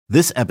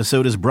This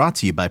episode is brought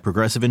to you by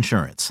Progressive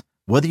Insurance.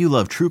 Whether you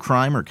love true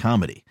crime or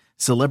comedy,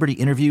 celebrity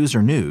interviews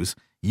or news,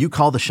 you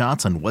call the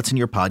shots on what's in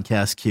your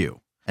podcast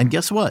queue. And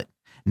guess what?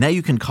 Now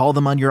you can call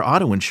them on your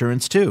auto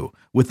insurance too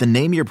with the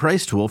Name Your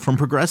Price tool from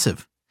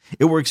Progressive.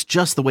 It works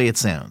just the way it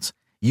sounds.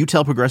 You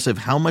tell Progressive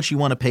how much you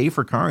want to pay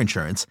for car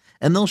insurance,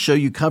 and they'll show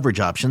you coverage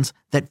options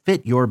that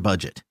fit your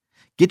budget.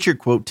 Get your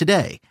quote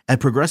today at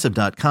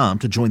Progressive.com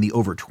to join the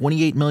over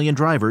 28 million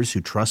drivers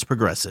who trust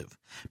Progressive.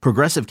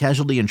 Progressive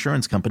Casualty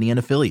Insurance Company and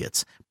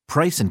Affiliates.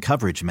 Price and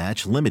coverage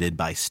match limited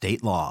by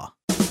state law.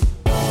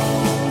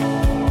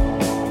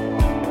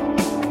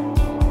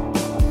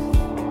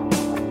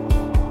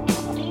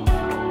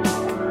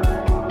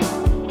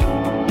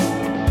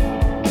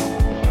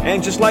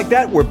 And just like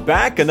that, we're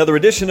back. Another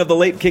edition of the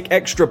Late Kick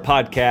Extra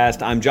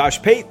podcast. I'm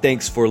Josh Pate.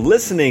 Thanks for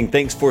listening.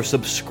 Thanks for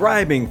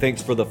subscribing.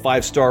 Thanks for the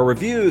 5-star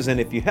reviews. And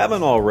if you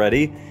haven't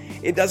already,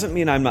 it doesn't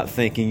mean I'm not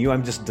thanking you.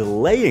 I'm just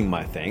delaying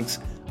my thanks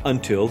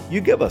until you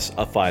give us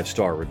a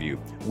 5-star review.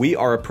 We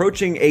are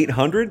approaching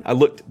 800. I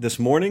looked this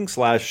morning /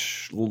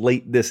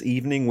 late this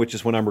evening, which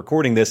is when I'm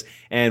recording this,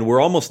 and we're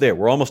almost there.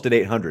 We're almost at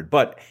 800.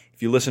 But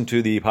if you listen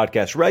to the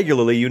podcast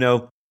regularly, you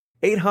know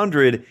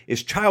 800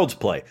 is child's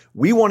play.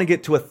 We want to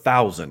get to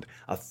 1,000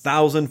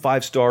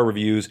 5-star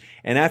reviews.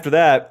 And after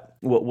that,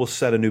 we'll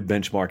set a new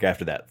benchmark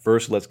after that.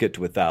 First, let's get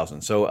to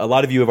 1,000. So a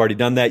lot of you have already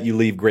done that. You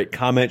leave great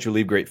comments. You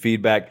leave great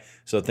feedback.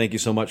 So thank you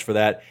so much for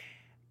that.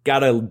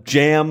 Got a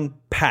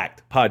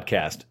jam-packed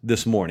podcast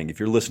this morning. If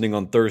you're listening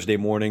on Thursday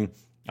morning,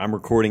 I'm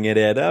recording it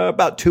at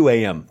about 2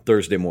 a.m.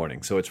 Thursday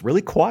morning. So it's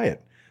really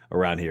quiet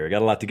around here. I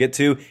got a lot to get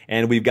to,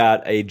 and we've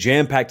got a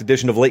jam-packed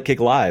edition of Late Kick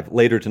Live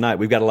later tonight.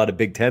 We've got a lot of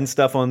Big Ten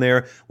stuff on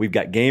there. We've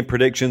got game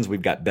predictions.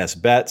 We've got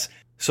best bets.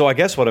 So I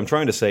guess what I'm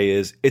trying to say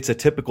is it's a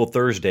typical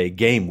Thursday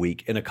game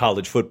week in a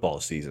college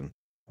football season,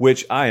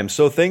 which I am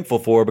so thankful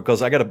for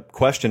because I got a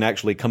question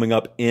actually coming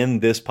up in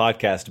this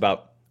podcast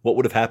about what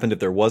would have happened if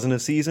there wasn't a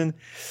season.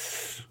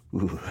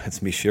 Ooh,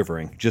 that's me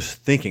shivering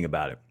just thinking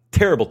about it.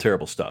 Terrible,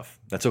 terrible stuff.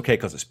 That's okay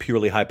because it's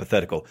purely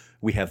hypothetical.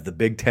 We have the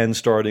Big Ten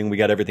starting. We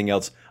got everything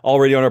else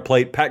already on our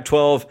plate.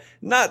 Pac-12,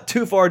 not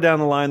too far down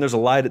the line. There's a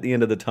light at the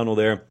end of the tunnel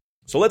there.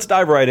 So let's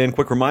dive right in.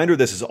 Quick reminder,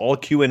 this is all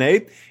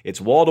Q&A.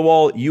 It's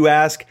wall-to-wall. You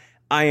ask,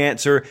 I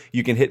answer.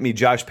 You can hit me,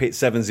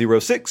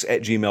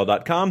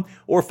 joshpate706@gmail.com,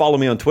 or follow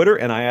me on Twitter,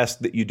 and I ask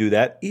that you do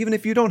that even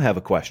if you don't have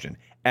a question,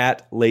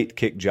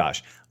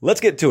 @LateKickJosh. Let's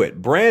get to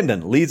it.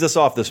 Brandon leads us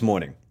off this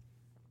morning.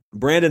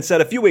 Brandon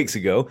said a few weeks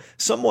ago,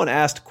 someone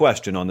asked a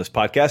question on this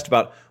podcast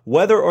about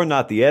whether or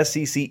not the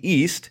SEC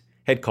East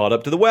had caught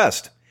up to the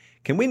West.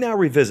 Can we now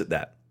revisit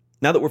that?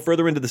 Now that we're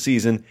further into the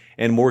season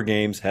and more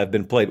games have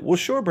been played. Well,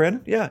 sure,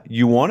 Brandon. Yeah,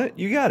 you want it?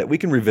 You got it. We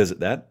can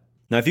revisit that.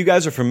 Now, if you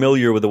guys are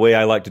familiar with the way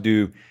I like to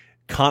do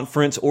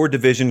conference or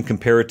division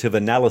comparative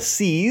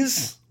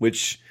analyses,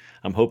 which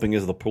I'm hoping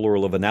is the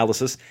plural of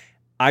analysis,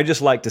 I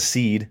just like to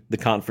seed the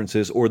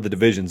conferences or the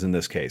divisions in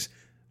this case.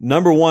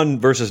 Number one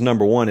versus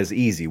number one is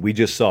easy. We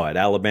just saw it.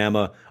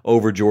 Alabama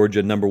over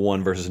Georgia, number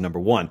one versus number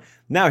one.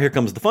 Now here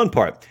comes the fun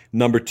part.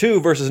 Number two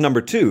versus number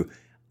two.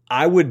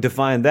 I would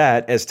define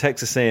that as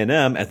Texas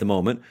A&M at the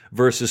moment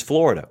versus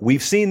Florida.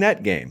 We've seen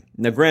that game.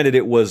 Now, granted,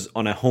 it was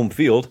on a home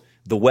field.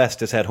 The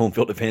West has had home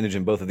field advantage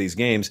in both of these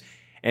games.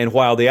 And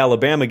while the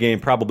Alabama game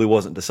probably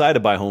wasn't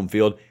decided by home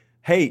field,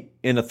 hey,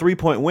 in a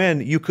 3-point win,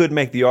 you could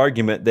make the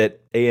argument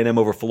that A&M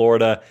over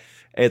Florida,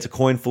 it's a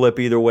coin flip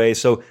either way.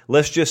 So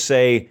let's just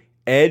say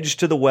edge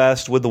to the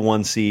West with the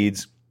 1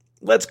 seeds.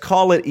 Let's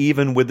call it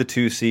even with the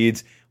 2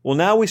 seeds. Well,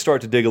 now we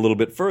start to dig a little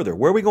bit further.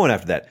 Where are we going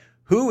after that?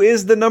 Who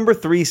is the number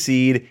 3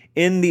 seed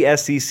in the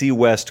SEC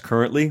West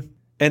currently?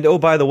 And oh,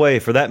 by the way,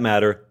 for that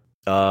matter,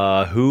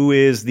 who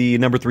is the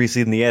number 3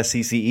 seed in the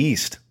SEC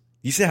East?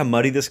 You see how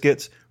muddy this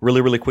gets really,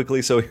 really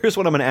quickly? So here's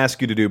what I'm going to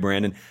ask you to do,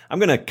 Brandon. I'm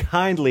going to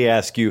kindly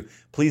ask you,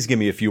 please give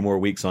me a few more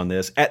weeks on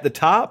this. At the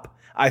top,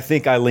 I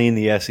think I lean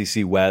the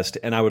SEC West,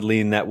 and I would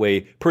lean that way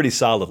pretty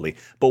solidly.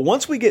 But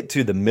once we get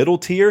to the middle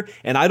tier,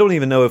 and I don't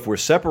even know if we're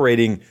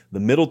separating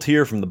the middle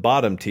tier from the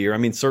bottom tier. I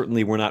mean,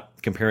 certainly we're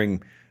not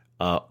comparing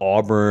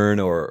Auburn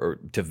or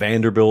to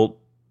Vanderbilt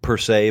per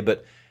se,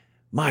 but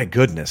my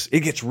goodness, it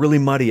gets really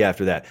muddy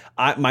after that.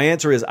 My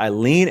answer is I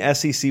lean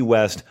SEC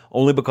West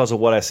only because of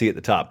what I see at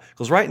the top.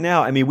 Because right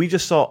now, I mean, we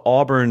just saw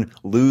Auburn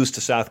lose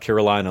to South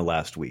Carolina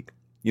last week,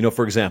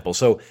 for example.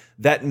 So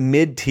that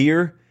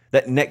mid-tier,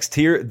 that next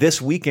tier,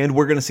 this weekend,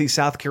 we're going to see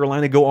South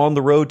Carolina go on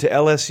the road to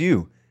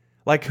LSU.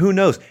 Like, who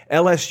knows?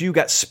 LSU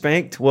got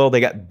spanked. Well, they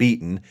got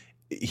beaten,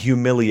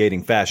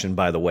 humiliating fashion,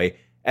 by the way,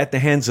 at the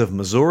hands of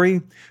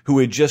Missouri, who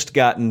had just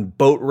gotten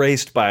boat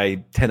raced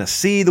by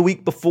Tennessee the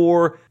week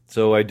before.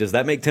 So does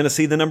that make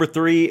Tennessee the number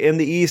 3 in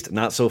the East?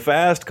 Not so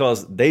fast,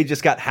 because they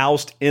just got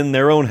housed in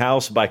their own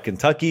house by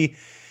Kentucky.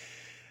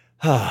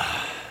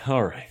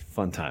 All right,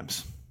 fun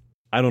times.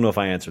 I don't know if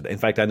I answered that. In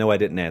fact, I know I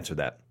didn't answer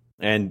that.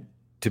 And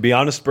to be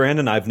honest,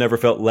 Brandon, I've never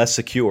felt less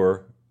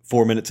secure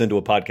 4 minutes into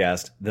a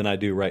podcast than I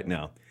do right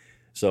now.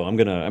 So I'm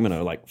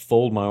gonna like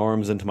fold my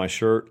arms into my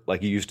shirt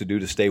like you used to do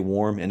to stay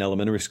warm in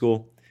elementary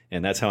school,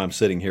 And that's how I'm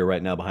sitting here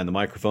right now behind the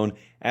microphone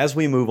as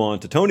we move on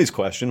to Tony's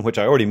question, which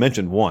I already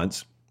mentioned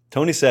once.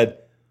 Tony said,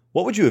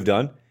 what would you have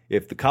done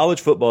if the college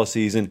football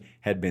season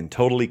had been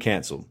totally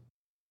canceled?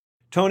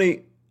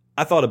 Tony,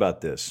 I thought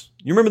about this.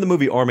 You remember the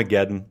movie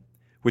Armageddon,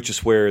 which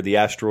is where the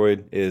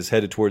asteroid is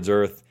headed towards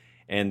Earth,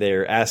 and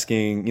they're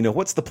asking,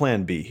 what's the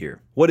plan B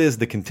here? What is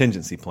the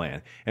contingency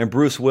plan? And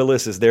Bruce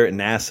Willis is there at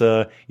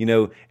NASA,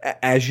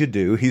 as you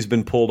do. He's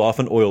been pulled off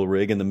an oil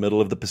rig in the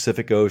middle of the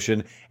Pacific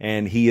Ocean,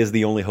 and he is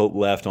the only hope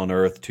left on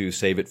Earth to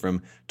save it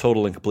from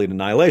total and complete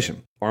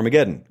annihilation.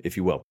 Armageddon, if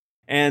you will.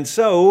 And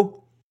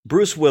so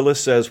Bruce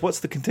Willis says, what's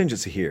the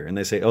contingency here? And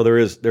they say, there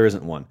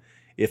isn't one.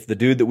 If the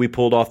dude that we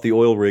pulled off the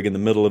oil rig in the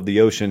middle of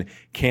the ocean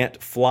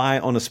can't fly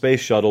on a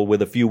space shuttle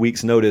with a few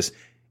weeks' notice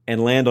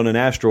and land on an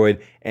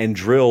asteroid and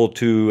drill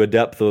to a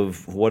depth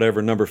of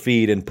whatever number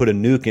feet and put a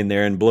nuke in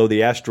there and blow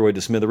the asteroid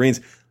to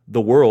smithereens,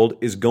 the world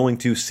is going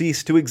to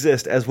cease to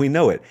exist as we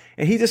know it.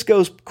 And he just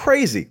goes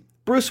crazy.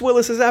 Bruce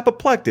Willis is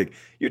apoplectic.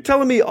 You're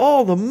telling me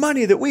all the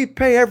money that we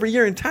pay every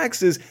year in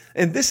taxes,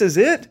 and this is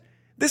it?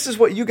 This is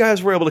what you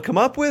guys were able to come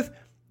up with?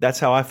 That's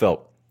how I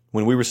felt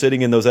when we were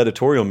sitting in those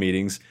editorial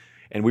meetings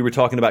and we were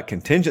talking about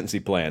contingency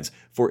plans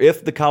for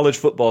if the college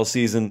football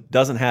season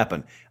doesn't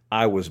happen.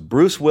 I was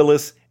Bruce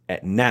Willis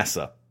at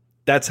NASA.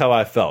 That's how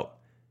I felt.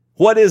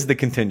 What is the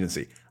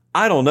contingency?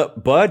 I don't know.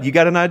 Bud, you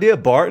got an idea?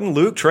 Barton,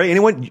 Luke, Trey,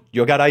 anyone?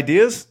 You got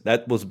ideas?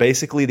 That was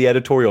basically the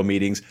editorial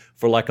meetings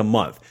for like a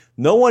month.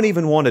 No one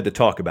even wanted to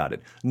talk about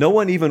it. No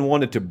one even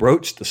wanted to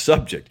broach the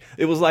subject.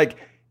 It was like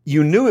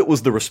you knew it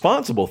was the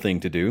responsible thing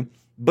to do,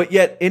 but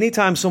yet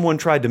anytime someone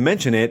tried to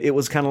mention it, it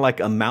was kind of like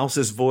a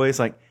mouse's voice,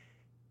 like,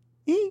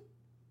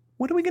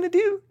 what are we going to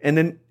do? And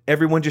then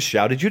everyone just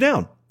shouted you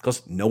down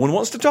because no one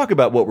wants to talk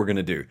about what we're going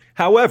to do.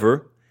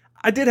 However,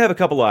 I did have a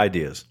couple of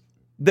ideas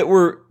that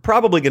were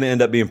probably going to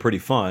end up being pretty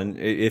fun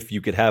if you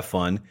could have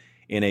fun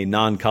in a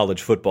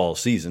non-college football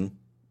season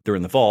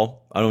during the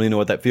fall. I don't even know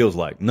what that feels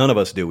like. None of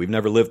us do. We've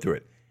never lived through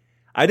it.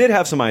 I did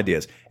have some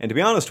ideas. And to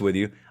be honest with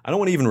you, I don't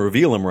want to even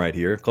reveal them right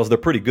here because they're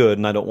pretty good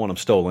and I don't want them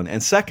stolen.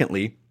 And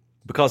secondly,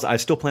 because I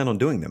still plan on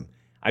doing them.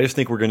 I just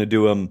think we're going to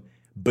do them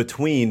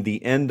between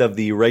the end of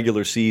the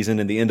regular season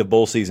and the end of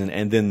bowl season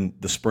and then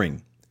the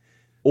spring.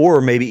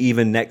 Or maybe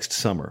even next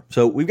summer.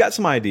 So we've got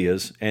some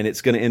ideas, and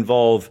it's going to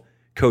involve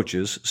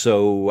coaches.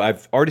 So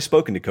I've already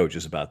spoken to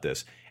coaches about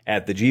this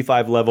at the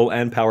G5 level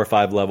and Power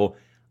 5 level.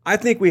 I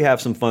think we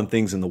have some fun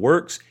things in the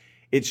works.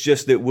 It's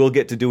just that we'll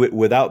get to do it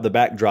without the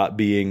backdrop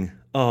being,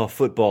 oh,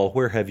 football,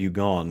 where have you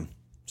gone?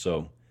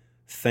 So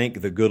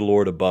thank the good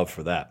Lord above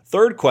for that.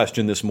 Third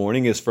question this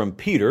morning is from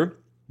Peter.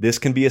 This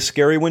can be a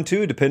scary one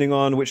too, depending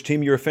on which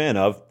team you're a fan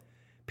of.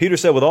 Peter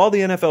said, with all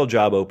the NFL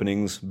job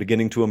openings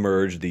beginning to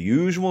emerge, the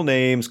usual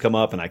names come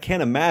up, and I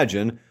can't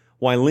imagine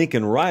why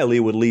Lincoln Riley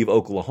would leave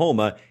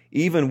Oklahoma,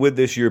 even with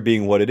this year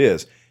being what it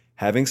is.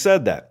 Having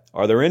said that,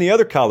 are there any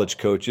other college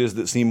coaches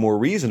that seem more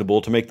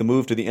reasonable to make the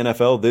move to the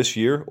NFL this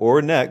year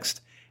or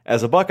next?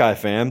 As a Buckeye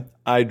fan,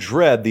 I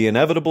dread the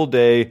inevitable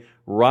day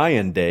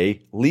Ryan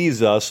Day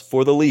leaves us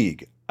for the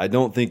league. I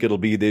don't think it'll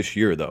be this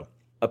year, though.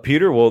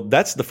 Peter, well,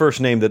 that's the first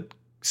name that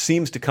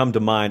seems to come to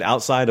mind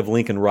outside of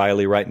Lincoln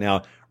Riley right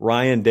now.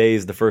 Ryan Day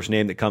is the first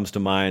name that comes to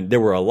mind. There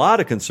were a lot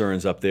of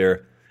concerns up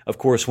there, of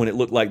course, when it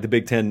looked like the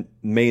Big Ten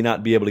may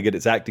not be able to get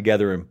its act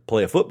together and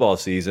play a football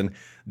season,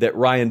 that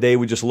Ryan Day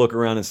would just look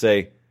around and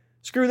say,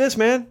 screw this,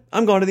 man.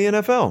 I'm going to the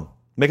NFL.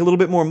 Make a little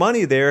bit more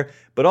money there,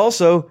 but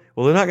also,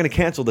 well, they're not going to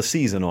cancel the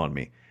season on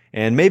me.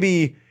 And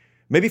maybe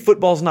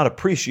football's not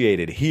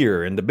appreciated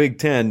here in the Big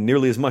Ten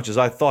nearly as much as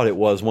I thought it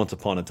was once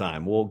upon a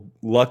time. Well,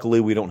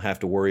 luckily, we don't have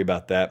to worry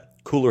about that.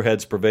 Cooler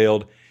heads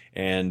prevailed,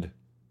 and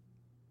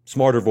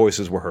smarter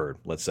voices were heard,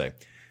 let's say.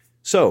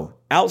 So,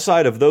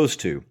 outside of those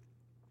two,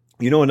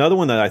 another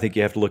one that I think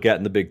you have to look at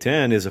in the Big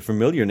Ten is a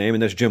familiar name,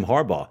 and that's Jim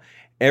Harbaugh.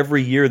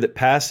 Every year that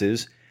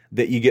passes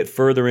that you get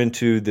further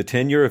into the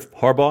tenure of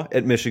Harbaugh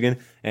at Michigan,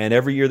 and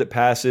every year that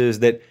passes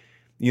that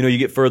you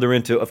get further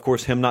into, of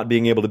course, him not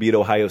being able to beat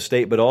Ohio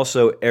State, but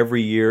also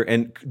every year,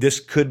 and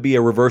this could be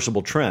a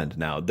reversible trend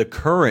now. The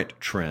current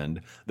trend,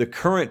 the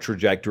current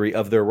trajectory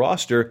of their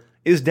roster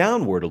is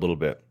downward a little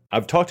bit.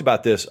 I've talked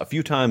about this a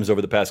few times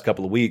over the past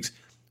couple of weeks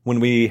when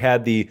we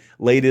had the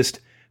latest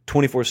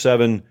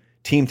 24/7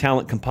 team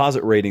talent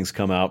composite ratings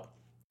come out,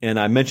 and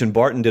I mentioned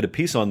Barton did a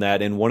piece on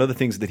that, and one of the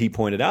things that he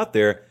pointed out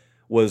there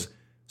was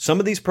some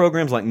of these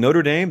programs like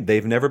Notre Dame,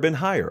 they've never been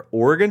higher.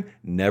 Oregon,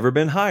 never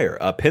been higher.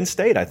 Penn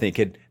State, I think,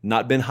 had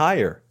not been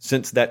higher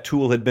since that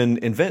tool had been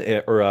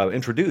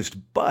introduced.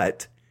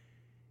 But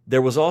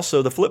there was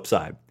also the flip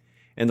side.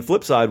 And the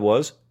flip side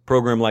was a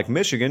program like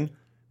Michigan,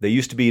 they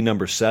used to be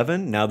number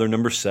 7, now they're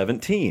number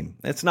 17.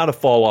 It's not a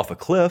fall off a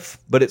cliff,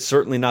 but it's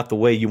certainly not the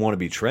way you want to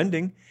be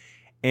trending.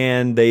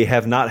 And they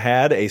have not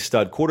had a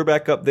stud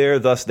quarterback up there,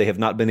 thus they have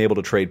not been able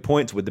to trade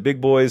points with the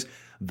big boys.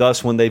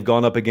 Thus, when they've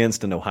gone up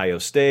against an Ohio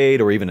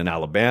State or even an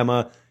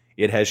Alabama,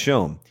 it has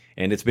shown,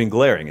 and it's been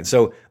glaring. And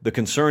so the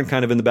concern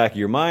kind of in the back of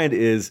your mind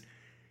is,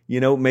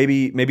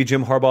 maybe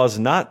Jim Harbaugh is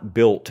not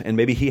built, and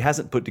maybe he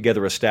hasn't put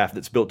together a staff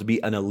that's built to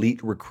be an elite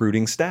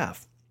recruiting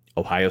staff.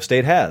 Ohio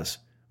State has.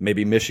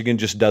 Maybe Michigan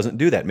just doesn't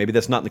do that. Maybe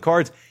that's not in the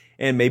cards.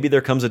 And maybe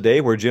there comes a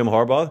day where Jim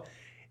Harbaugh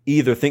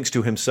either thinks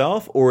to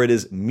himself or it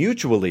is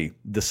mutually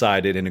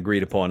decided and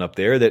agreed upon up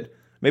there that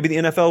maybe the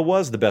NFL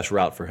was the best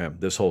route for him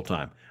this whole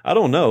time. I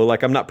don't know.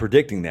 Like, I'm not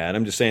predicting that.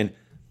 I'm just saying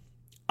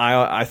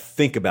I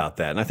think about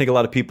that. And I think a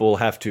lot of people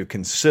have to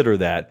consider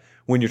that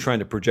when you're trying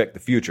to project the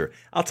future.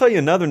 I'll tell you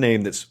another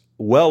name that's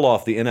well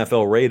off the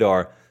NFL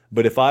radar,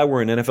 but if I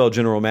were an NFL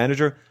general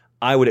manager,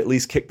 I would at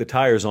least kick the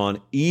tires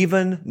on,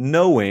 even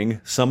knowing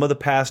some of the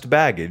past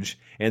baggage,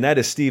 and that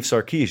is Steve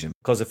Sarkisian.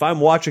 Because if I'm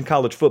watching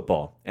college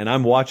football and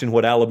I'm watching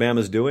what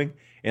Alabama's doing,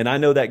 and I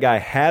know that guy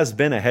has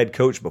been a head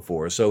coach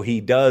before, so he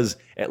does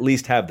at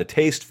least have the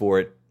taste for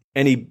it,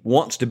 and he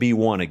wants to be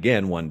one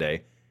again one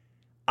day,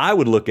 I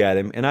would look at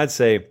him and I'd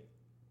say,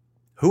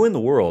 who in the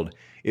world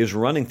is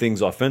running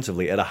things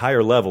offensively at a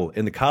higher level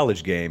in the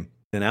college game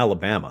than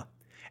Alabama?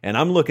 And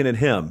I'm looking at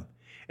him,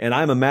 and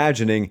I'm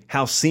imagining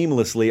how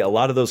seamlessly a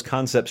lot of those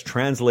concepts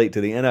translate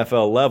to the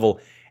NFL level.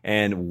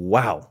 And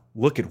wow,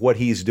 look at what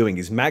he's doing.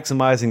 He's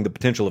maximizing the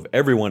potential of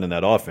everyone in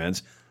that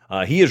offense.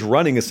 He is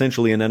running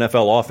essentially an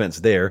NFL offense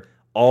there.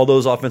 All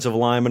those offensive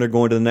linemen are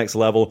going to the next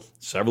level.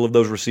 Several of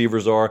those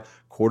receivers are.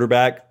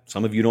 Quarterback,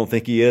 some of you don't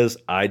think he is.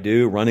 I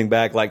do. Running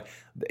back, like,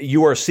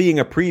 you are seeing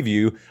a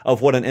preview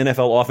of what an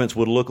NFL offense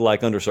would look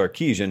like under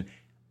Sarkisian.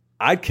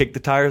 I'd kick the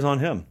tires on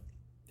him.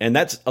 And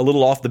that's a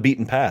little off the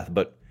beaten path,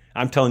 but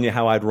I'm telling you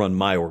how I'd run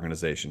my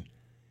organization.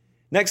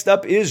 Next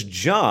up is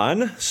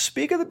John.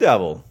 Speak of the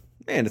devil.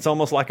 Man, it's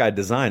almost like I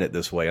design it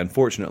this way.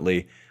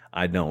 Unfortunately,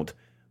 I don't.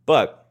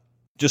 But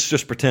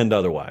just pretend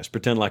otherwise.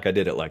 Pretend like I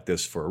did it like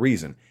this for a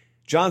reason.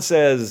 John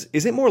says,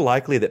 is it more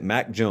likely that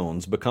Mac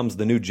Jones becomes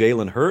the new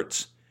Jalen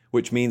Hurts,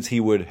 which means he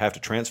would have to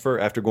transfer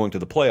after going to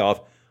the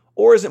playoff,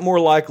 or is it more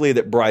likely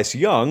that Bryce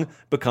Young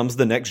becomes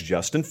the next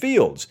Justin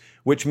Fields,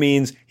 which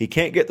means he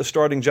can't get the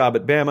starting job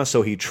at Bama,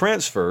 so he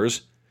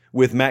transfers,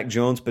 with Mac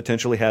Jones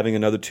potentially having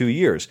another 2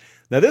 years?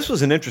 Now, this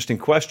was an interesting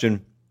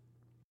question,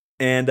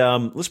 and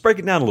let's break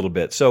it down a little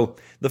bit. So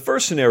the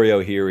first scenario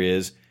here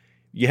is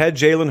you had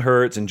Jalen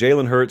Hurts, and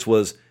Jalen Hurts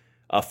was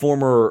a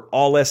former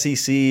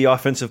All-SEC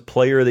Offensive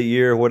Player of the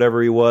Year,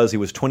 whatever he was. He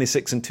was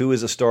 26-2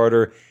 as a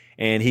starter,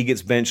 and he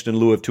gets benched in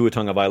lieu of Tua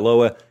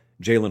Tagovailoa.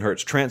 Jalen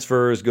Hurts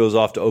transfers, goes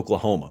off to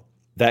Oklahoma.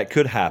 That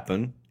could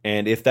happen,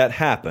 and if that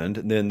happened,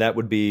 then that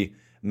would be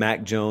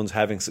Mac Jones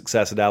having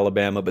success at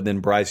Alabama, but then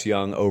Bryce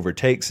Young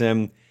overtakes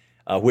him,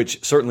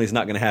 which certainly is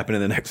not going to happen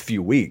in the next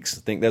few weeks.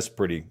 I think that's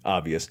pretty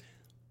obvious.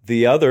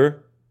 The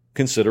other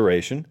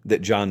consideration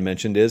that John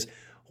mentioned is,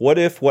 what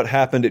if what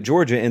happened at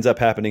Georgia ends up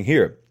happening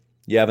here?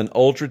 You have an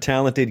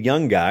ultra-talented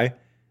young guy.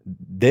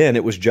 Then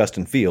it was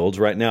Justin Fields.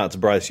 Right now it's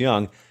Bryce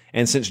Young.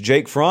 And since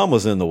Jake Fromm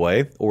was in the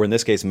way, or in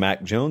this case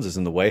Mac Jones is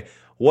in the way,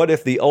 what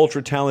if the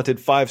ultra-talented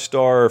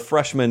 5-star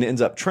freshman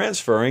ends up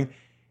transferring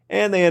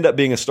and they end up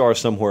being a star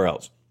somewhere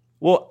else?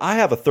 Well, I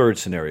have a third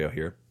scenario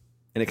here,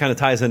 and it kind of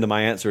ties into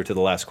my answer to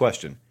the last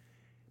question.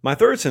 My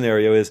third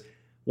scenario is,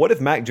 what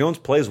if Mac Jones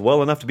plays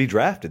well enough to be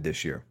drafted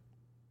this year?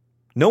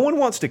 No one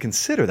wants to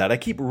consider that. I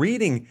keep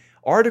reading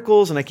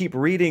articles and I keep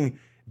reading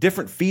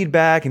different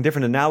feedback and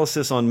different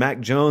analysis on Mac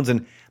Jones,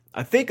 and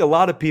I think a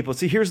lot of people,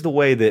 see, here's the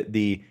way that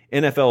the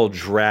NFL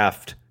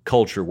draft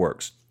culture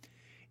works.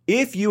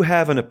 If you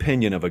have an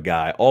opinion of a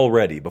guy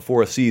already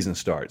before a season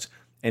starts,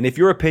 and if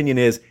your opinion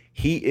is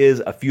he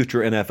is a future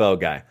NFL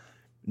guy,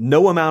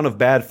 no amount of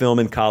bad film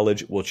in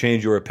college will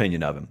change your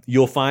opinion of him.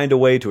 You'll find a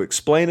way to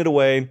explain it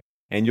away,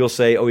 and you'll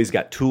say, oh, he's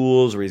got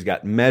tools, or he's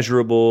got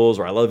measurables,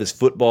 or I love his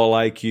football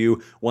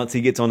IQ. Once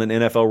he gets on an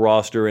NFL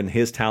roster and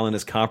his talent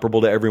is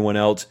comparable to everyone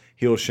else,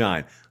 he'll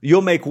shine.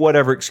 You'll make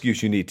whatever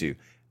excuse you need to.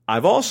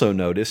 I've also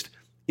noticed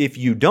if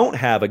you don't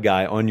have a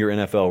guy on your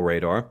NFL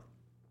radar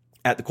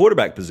at the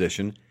quarterback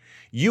position,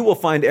 you will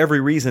find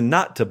every reason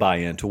not to buy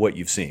into what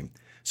you've seen.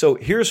 So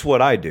here's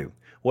what I do.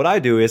 What I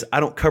do is I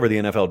don't cover the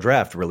NFL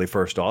draft really,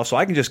 first off, so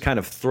I can just kind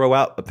of throw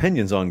out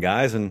opinions on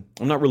guys, and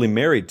I'm not really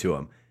married to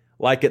them.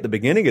 Like at the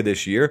beginning of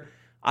this year,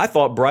 I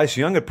thought Bryce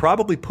Young would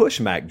probably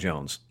push Mac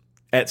Jones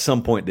at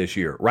some point this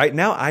year. Right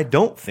now, I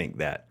don't think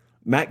that.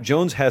 Mac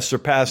Jones has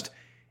surpassed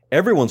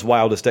everyone's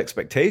wildest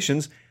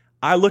expectations.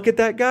 I look at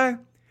that guy,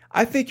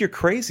 I think you're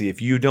crazy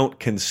if you don't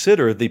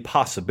consider the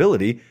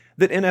possibility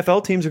that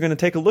NFL teams are going to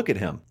take a look at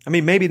him. I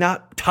mean, maybe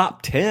not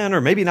top 10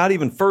 or maybe not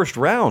even first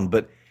round,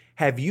 but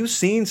have you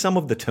seen some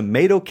of the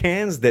tomato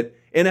cans that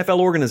NFL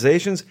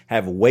organizations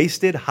have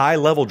wasted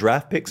high-level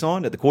draft picks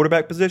on at the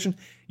quarterback position?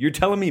 You're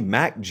telling me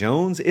Mac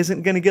Jones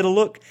isn't going to get a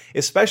look?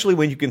 Especially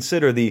when you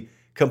consider the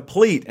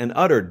complete and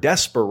utter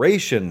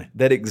desperation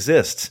that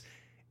exists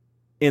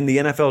in the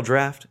NFL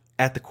draft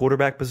at the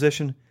quarterback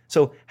position.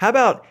 So how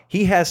about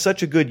he has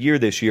such a good year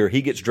this year,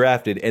 he gets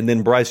drafted, and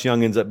then Bryce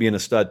Young ends up being a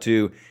stud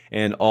too,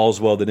 and all's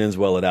well that ends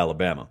well at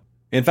Alabama.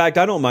 In fact,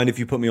 I don't mind if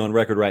you put me on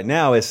record right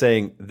now as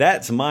saying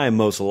that's my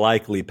most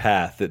likely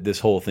path that this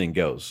whole thing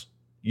goes.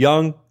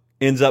 Young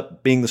ends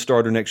up being the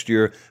starter next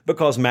year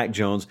because Mac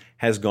Jones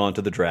has gone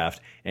to the draft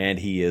and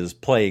he is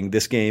playing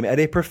this game at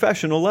a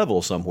professional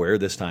level somewhere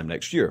this time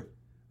next year.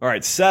 All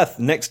right, Seth,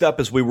 next up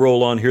as we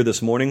roll on here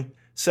this morning.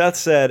 Seth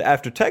said,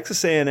 after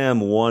Texas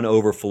A&M won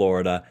over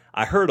Florida,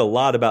 I heard a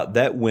lot about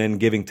that win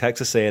giving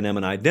Texas A&M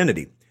an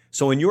identity.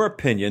 So in your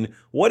opinion,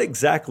 what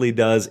exactly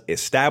does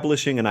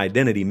establishing an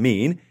identity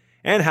mean,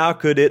 and how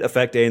could it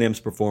affect A&M's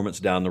performance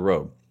down the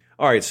road?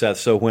 All right, Seth,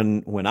 so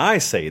when I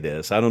say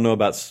this, I don't know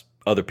about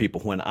other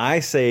people. When I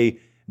say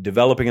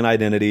developing an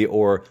identity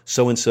or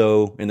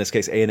so-and-so, in this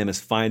case A&M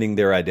is finding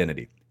their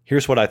identity,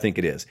 here's what I think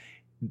it is.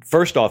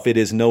 First off, it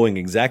is knowing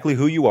exactly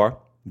who you are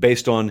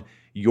based on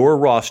your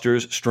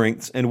roster's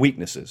strengths and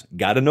weaknesses.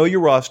 Got to know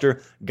your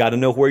roster, got to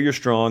know where you're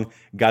strong,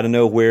 got to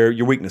know where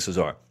your weaknesses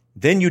are.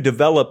 Then you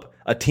develop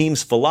a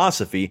team's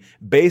philosophy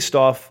based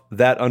off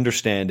that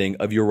understanding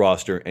of your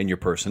roster and your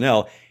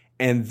personnel.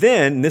 And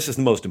then, this is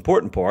the most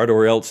important part,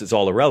 or else it's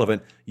all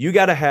irrelevant, you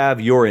got to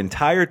have your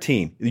entire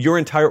team, your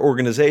entire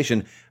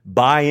organization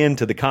buy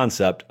into the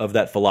concept of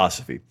that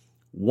philosophy.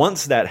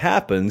 Once that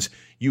happens,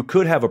 you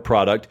could have a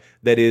product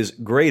that is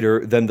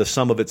greater than the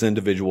sum of its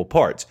individual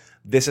parts.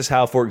 This is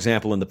how, for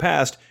example, in the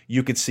past,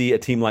 you could see a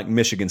team like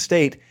Michigan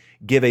State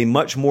give a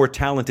much more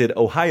talented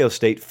Ohio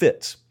State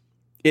fits.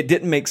 It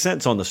didn't make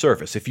sense on the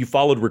surface. If you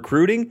followed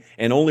recruiting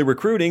and only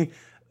recruiting,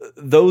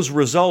 those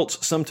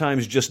results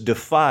sometimes just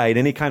defied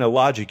any kind of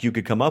logic you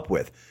could come up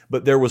with.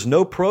 But there was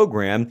no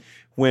program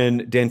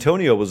when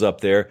D'Antonio was up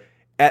there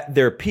at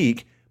their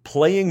peak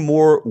playing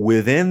more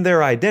within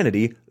their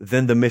identity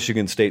than the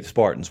Michigan State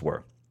Spartans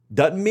were.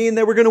 Doesn't mean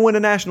they were going to win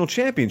a national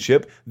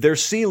championship. Their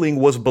ceiling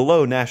was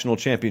below national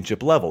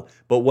championship level.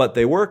 But what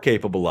they were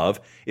capable of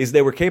is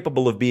they were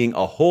capable of being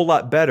a whole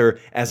lot better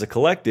as a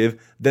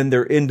collective than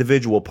their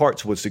individual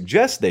parts would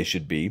suggest they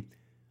should be,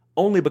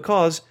 only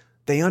because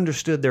they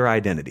understood their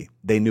identity.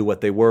 They knew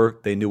what they were,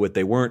 they knew what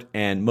they weren't,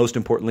 and most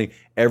importantly,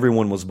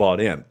 everyone was bought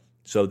in.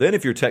 So then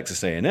if you're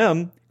Texas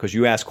A&M, because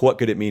you ask what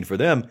could it mean for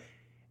them,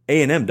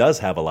 A&M does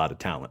have a lot of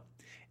talent.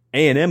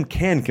 A&M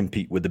can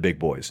compete with the big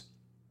boys.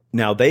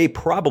 Now, they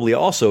probably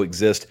also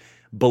exist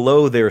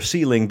below their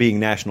ceiling being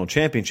national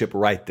championship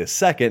right this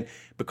second,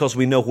 because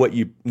we know what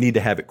you need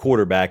to have at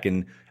quarterback,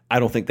 and I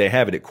don't think they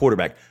have it at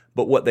quarterback.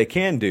 But what they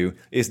can do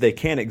is they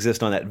can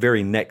exist on that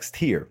very next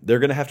tier. They're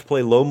going to have to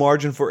play low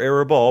margin for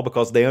error ball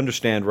because they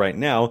understand right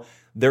now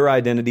their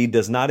identity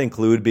does not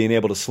include being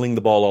able to sling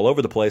the ball all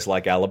over the place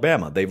like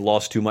Alabama. They've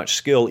lost too much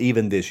skill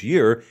even this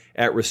year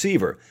at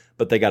receiver.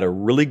 But they got a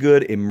really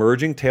good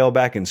emerging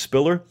tailback in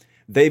Spiller.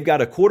 They've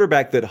got a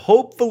quarterback that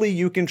hopefully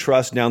you can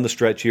trust down the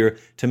stretch here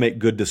to make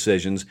good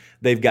decisions.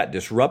 They've got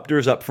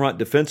disruptors up front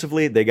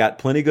defensively. They got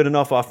plenty good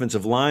enough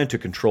offensive line to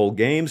control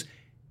games.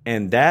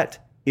 And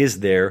that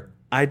is their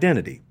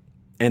identity.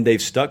 And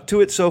they've stuck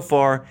to it so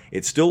far.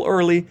 It's still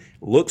early.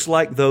 Looks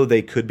like, though,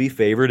 they could be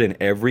favored in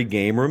every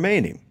game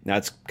remaining. Now,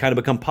 it's kind of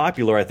become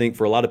popular, I think,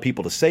 for a lot of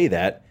people to say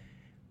that.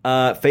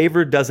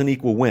 Favored doesn't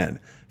equal win.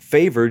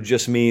 Favored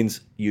just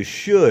means you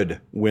should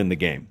win the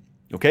game.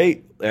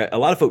 Okay? A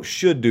lot of folks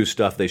should do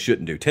stuff they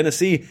shouldn't do.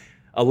 Tennessee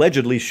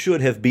allegedly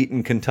should have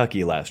beaten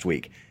Kentucky last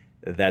week.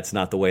 That's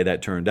not the way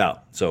that turned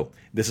out. So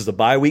this is a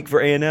bye week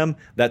for A&M.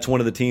 That's one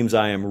of the teams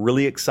I am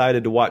really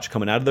excited to watch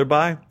coming out of their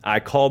bye. I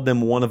called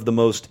them one of the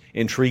most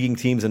intriguing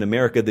teams in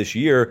America this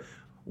year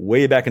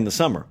way back in the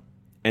summer.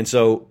 And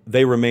so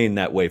they remain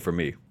that way for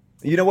me.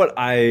 You know what?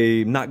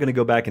 I'm not going to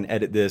go back and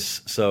edit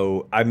this.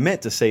 So I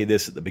meant to say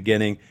this at the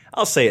beginning.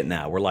 I'll say it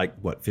now. We're like,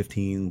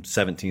 15,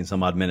 17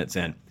 some odd minutes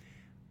in.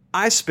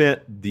 I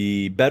spent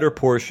the better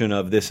portion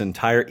of this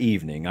entire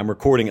evening. I'm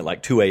recording at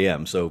like 2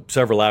 a.m., so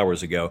several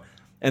hours ago.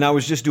 And I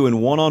was just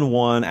doing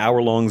one-on-one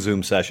hour-long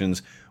Zoom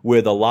sessions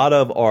with a lot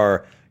of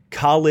our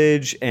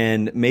college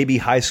and maybe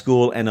high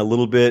school and a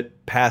little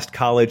bit past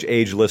college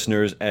age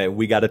listeners.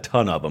 We got a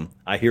ton of them.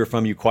 I hear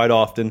from you quite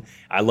often.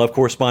 I love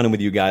corresponding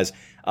with you guys.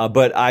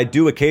 But I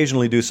do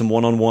occasionally do some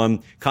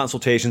one-on-one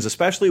consultations,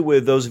 especially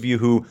with those of you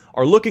who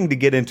are looking to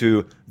get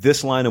into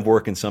this line of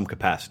work in some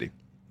capacity.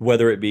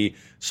 Whether it be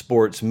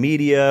sports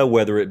media,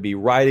 whether it be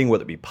writing,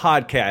 whether it be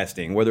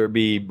podcasting, whether it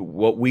be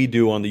what we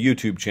do on the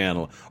YouTube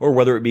channel, or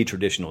whether it be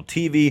traditional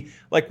TV,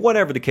 like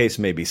whatever the case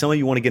may be. Some of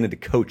you want to get into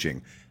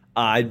coaching.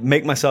 I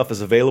make myself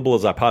as available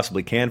as I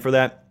possibly can for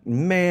that.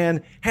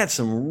 Man, had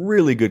some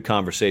really good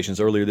conversations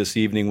earlier this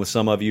evening with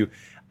some of you.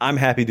 I'm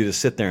happy to just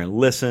sit there and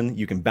listen.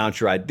 You can bounce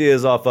your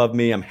ideas off of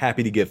me. I'm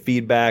happy to give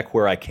feedback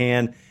where I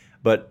can.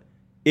 But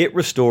it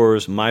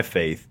restores my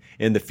faith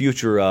in the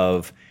future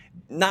of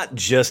not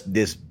just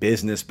this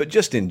business, but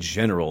just in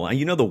general.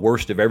 You know, the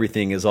worst of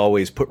everything is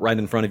always put right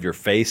in front of your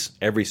face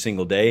every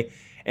single day.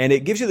 And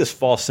it gives you this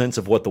false sense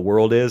of what the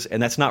world is,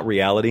 and that's not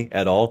reality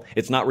at all.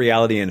 It's not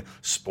reality in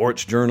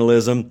sports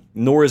journalism,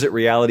 nor is it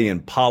reality in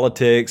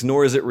politics,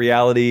 nor is it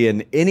reality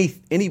in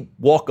any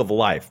walk of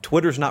life.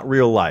 Twitter's not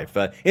real life.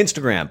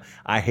 Instagram,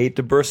 I hate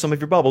to burst some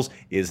of your bubbles,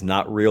 is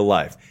not real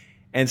life.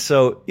 And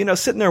so, you know,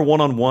 sitting there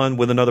one-on-one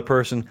with another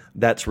person,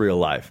 that's real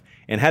life.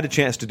 And had a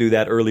chance to do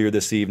that earlier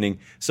this evening.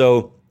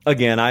 So,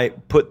 again, I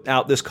put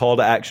out this call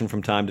to action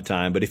from time to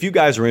time. But if you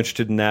guys are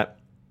interested in that,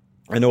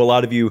 I know a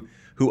lot of you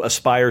who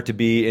aspire to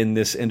be in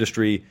this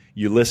industry,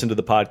 you listen to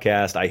the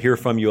podcast, I hear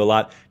from you a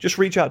lot. Just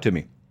reach out to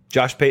me.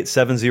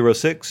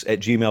 JoshPate706 at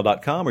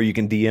gmail.com, or you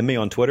can DM me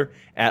on Twitter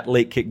at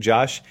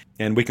LateKickJosh,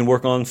 and we can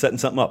work on setting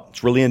something up.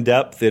 It's really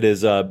in-depth. It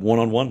is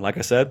one-on-one, like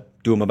I said.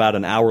 Do them about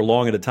an hour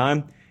long at a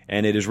time,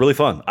 and it is really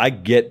fun. I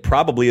get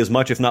probably as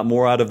much, if not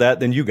more, out of that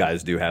than you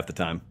guys do half the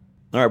time.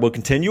 All right, we'll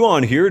continue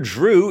on here.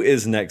 Drew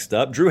is next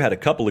up. Drew had a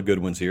couple of good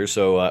ones here.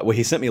 So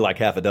he sent me like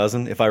half a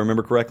dozen, if I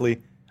remember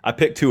correctly. I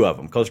picked two of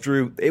them because,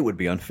 Drew, it would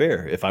be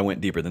unfair if I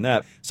went deeper than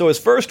that. So his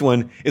first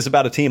one is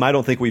about a team I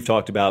don't think we've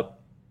talked about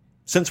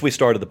since we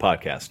started the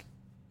podcast.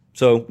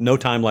 So no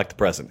time like the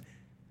present.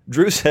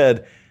 Drew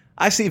said,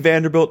 I see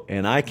Vanderbilt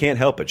and I can't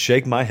help but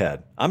shake my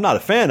head. I'm not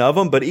a fan of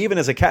them, but even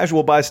as a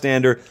casual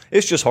bystander,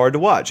 it's just hard to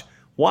watch.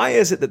 Why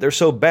is it that they're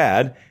so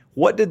bad?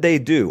 What did they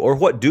do, or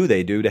what do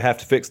they do to have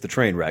to fix the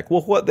train wreck?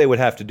 Well, what they would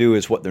have to do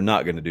is what they're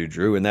not going to do,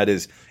 Drew, and that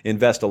is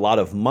invest a lot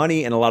of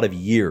money and a lot of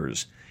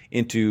years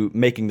into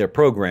making their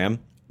program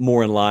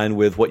more in line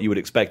with what you would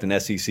expect an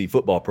SEC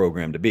football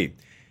program to be.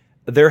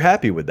 They're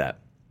happy with that.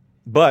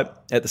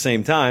 But at the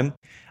same time,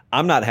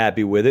 I'm not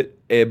happy with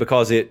it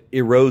because it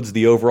erodes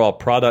the overall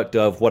product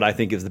of what I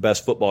think is the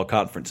best football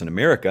conference in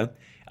America.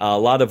 A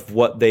lot of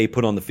what they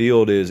put on the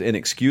field is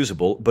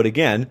inexcusable, but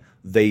again,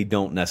 they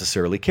don't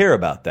necessarily care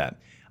about that.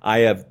 I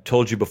have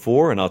told you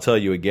before, and I'll tell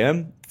you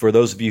again, for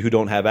those of you who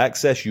don't have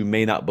access, you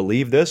may not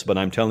believe this, but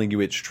I'm telling you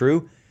it's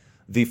true.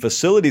 The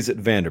facilities at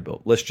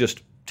Vanderbilt, let's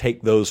just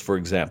take those for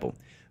example.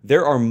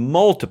 There are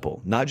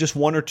multiple, not just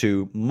one or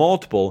two,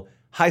 multiple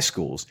high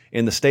schools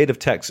in the state of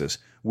Texas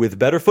with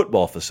better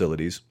football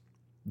facilities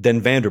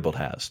than Vanderbilt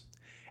has.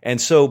 And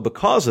so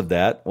because of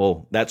that,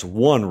 well, that's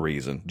one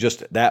reason,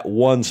 just that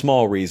one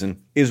small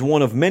reason is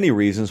one of many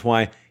reasons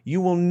why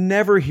you will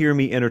never hear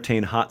me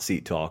entertain hot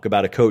seat talk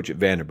about a coach at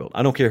Vanderbilt.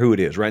 I don't care who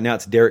it is. Right now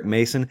it's Derek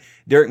Mason.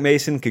 Derek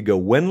Mason could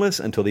go winless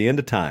until the end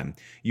of time.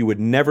 You would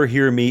never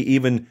hear me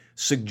even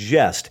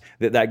suggest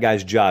that that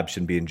guy's job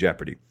should be in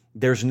jeopardy.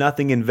 There's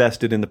nothing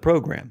invested in the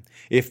program.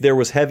 If there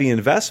was heavy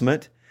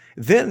investment,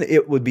 then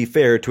it would be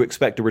fair to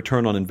expect a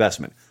return on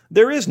investment.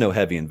 There is no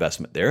heavy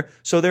investment there,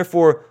 so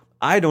therefore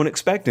I don't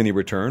expect any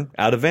return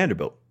out of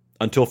Vanderbilt.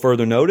 Until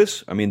further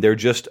notice, I mean, they're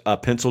just a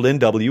penciled-in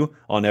W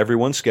on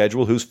everyone's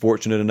schedule who's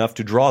fortunate enough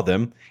to draw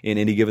them in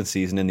any given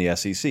season in the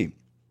SEC.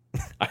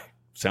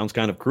 Sounds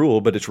kind of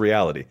cruel, but it's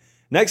reality.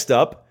 Next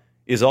up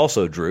is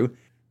also Drew.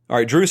 All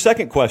right, Drew's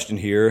second question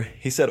here.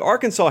 He said,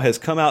 Arkansas has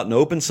come out and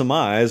opened some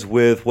eyes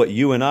with what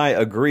you and I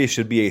agree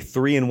should be a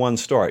 3-1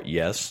 start.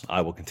 Yes, I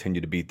will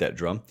continue to beat that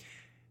drum.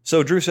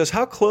 So Drew says,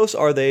 how close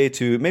are they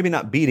to maybe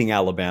not beating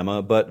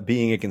Alabama, but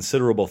being a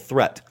considerable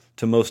threat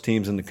to most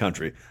teams in the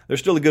country? They're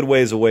still a good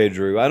ways away,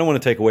 Drew. I don't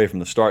want to take away from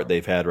the start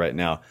they've had right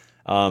now.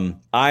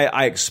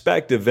 I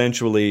expect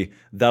eventually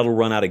that'll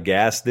run out of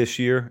gas this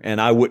year, and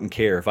I wouldn't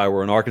care if I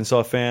were an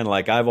Arkansas fan.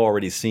 Like, I've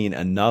already seen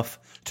enough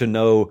to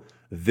know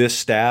this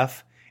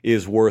staff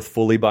is worth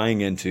fully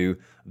buying into.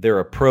 Their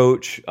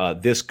approach,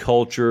 this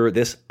culture,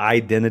 this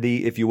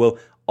identity, if you will,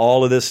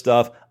 all of this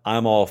stuff,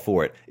 I'm all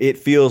for it. It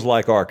feels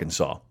like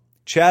Arkansas.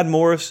 Chad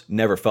Morris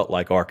never felt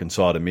like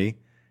Arkansas to me.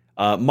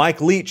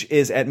 Mike Leach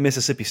is at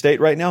Mississippi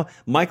State right now.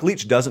 Mike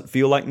Leach doesn't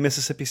feel like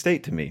Mississippi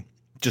State to me,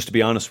 just to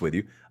be honest with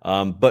you.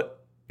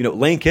 But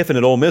Lane Kiffin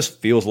at Ole Miss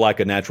feels like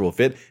a natural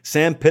fit.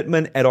 Sam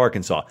Pittman at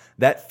Arkansas,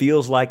 that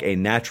feels like a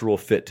natural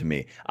fit to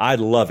me.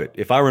 I'd love it.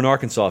 If I were an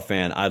Arkansas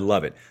fan, I'd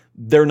love it.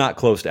 They're not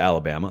close to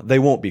Alabama. They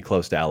won't be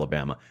close to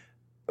Alabama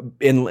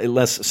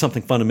unless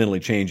something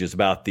fundamentally changes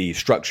about the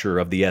structure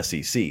of the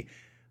SEC.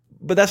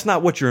 But that's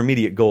not what your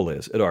immediate goal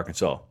is at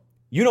Arkansas.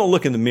 You don't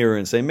look in the mirror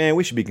and say, man,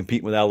 we should be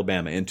competing with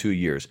Alabama in 2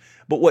 years.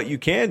 But what you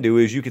can do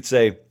is you could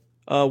say,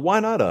 why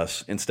not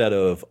us instead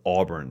of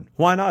Auburn?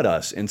 Why not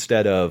us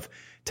instead of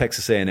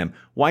Texas A&M?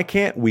 Why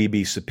can't we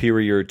be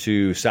superior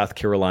to South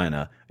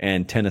Carolina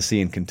and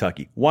Tennessee and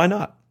Kentucky? Why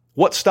not?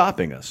 What's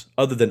stopping us?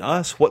 Other than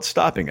us, what's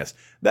stopping us?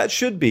 That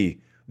should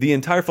be the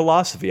entire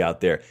philosophy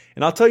out there.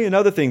 And I'll tell you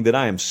another thing that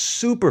I am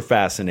super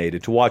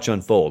fascinated to watch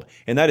unfold,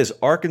 and that is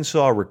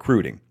Arkansas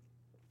recruiting.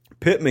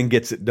 Pittman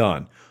gets it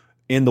done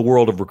in the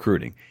world of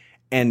recruiting.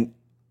 And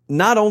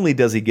not only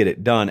does he get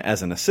it done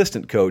as an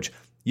assistant coach,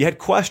 you had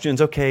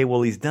questions, okay,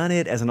 well, he's done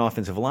it as an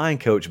offensive line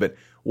coach, but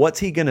what's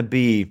he going to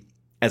be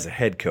as a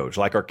head coach?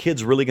 Like, are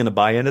kids really going to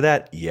buy into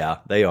that? Yeah,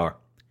 they are.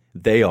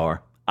 They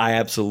are. I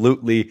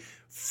absolutely,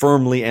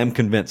 firmly am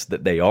convinced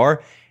that they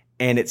are.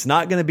 And it's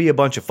not going to be a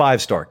bunch of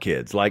 5-star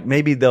kids. Like,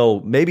 maybe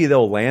they'll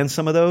land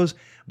some of those,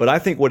 but I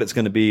think what it's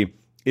going to be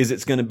is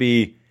it's going to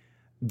be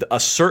a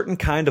certain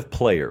kind of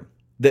player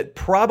that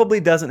probably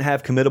doesn't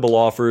have committable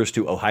offers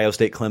to Ohio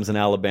State, Clemson,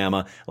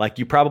 Alabama. Like,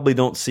 you probably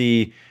don't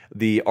see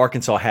the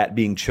Arkansas hat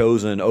being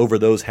chosen over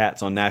those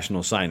hats on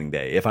National Signing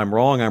Day. If I'm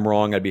wrong, I'm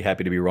wrong. I'd be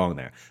happy to be wrong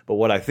there. But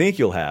what I think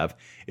you'll have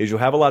is you'll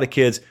have a lot of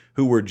kids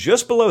who were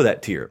just below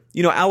that tier.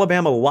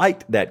 Alabama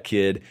liked that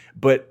kid,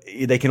 but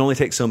they can only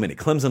take so many.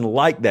 Clemson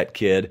liked that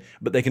kid,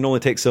 but they can only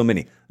take so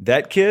many.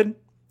 That kid,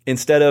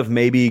 instead of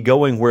maybe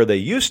going where they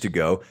used to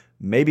go,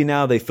 maybe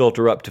now they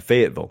filter up to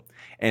Fayetteville.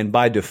 And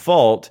by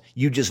default,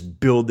 you just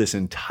build this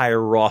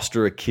entire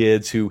roster of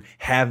kids who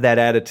have that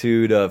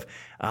attitude of,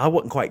 I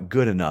wasn't quite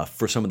good enough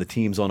for some of the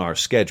teams on our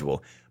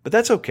schedule. But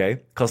that's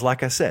okay, because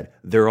like I said,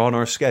 they're on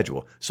our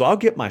schedule. So I'll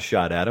get my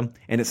shot at them,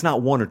 and it's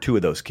not one or two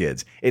of those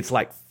kids. It's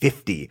like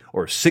 50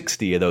 or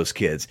 60 of those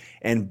kids.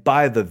 And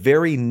by the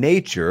very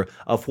nature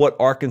of what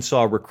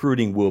Arkansas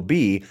recruiting will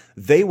be,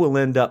 they will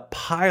end up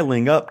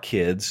piling up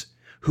kids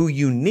who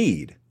you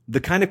need,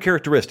 the kind of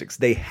characteristics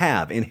they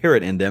have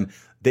inherent in them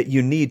that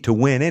you need to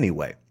win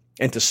anyway,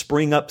 and to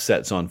spring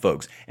upsets on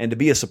folks, and to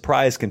be a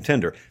surprise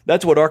contender.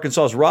 That's what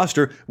Arkansas's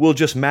roster will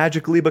just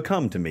magically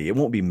become to me. It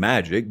won't be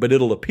magic, but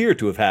it'll appear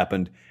to have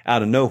happened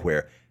out of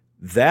nowhere.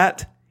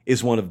 That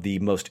is one of the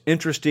most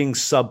interesting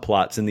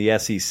subplots in the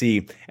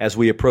SEC as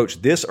we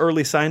approach this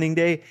early signing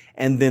day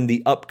and then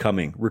the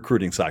upcoming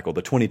recruiting cycle,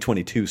 the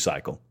 2022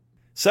 cycle.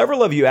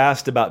 Several of you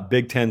asked about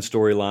Big Ten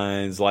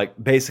storylines,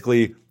 like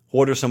basically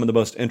what are some of the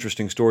most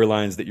interesting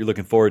storylines that you're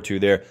looking forward to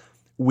there.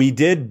 We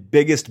did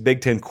biggest Big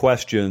Ten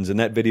questions, and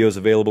that video is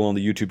available on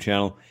the YouTube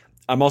channel.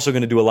 I'm also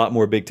going to do a lot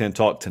more Big Ten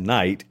talk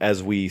tonight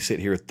as we sit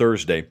here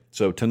Thursday.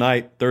 So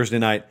tonight, Thursday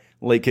night,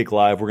 Late Kick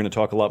Live, we're going to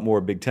talk a lot more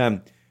Big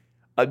Ten.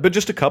 But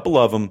just a couple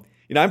of them.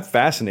 I'm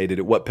fascinated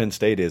at what Penn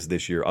State is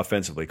this year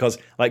offensively, because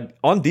like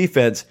on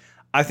defense,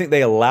 I think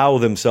they allow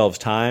themselves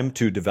time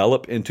to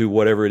develop into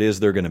whatever it is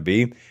they're going to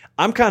be.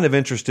 I'm kind of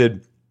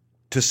interested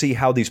to see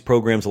how these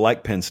programs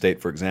like Penn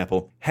State, for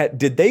example,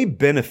 did they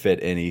benefit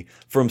any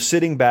from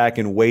sitting back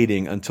and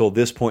waiting until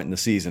this point in the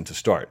season to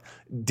start?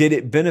 Did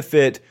it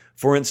benefit,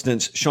 for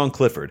instance, Sean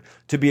Clifford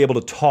to be able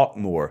to talk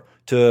more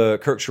to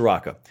Kirk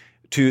Ciarrocca,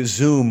 to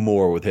Zoom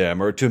more with him,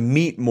 or to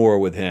meet more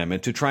with him,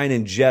 and to try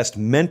and ingest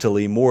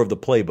mentally more of the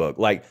playbook?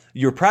 Like,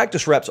 your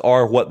practice reps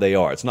are what they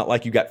are. It's not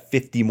like you got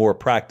 50 more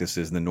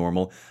practices than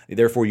normal.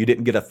 Therefore, you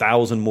didn't get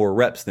 1,000 more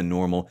reps than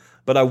normal.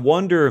 But I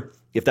wonder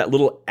if that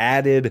little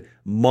added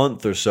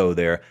month or so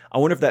there, I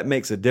wonder if that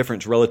makes a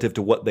difference relative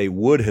to what they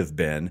would have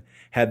been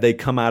had they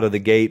come out of the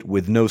gate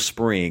with no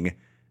spring,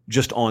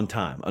 just on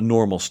time, a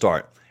normal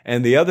start.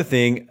 And the other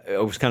thing, I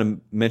was kind of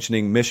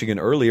mentioning Michigan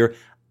earlier,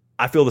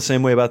 I feel the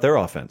same way about their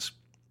offense.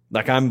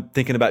 Like, I'm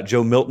thinking about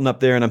Joe Milton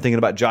up there, and I'm thinking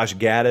about Josh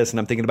Gaddis, and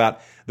I'm thinking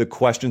about the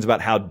questions about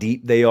how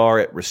deep they are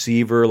at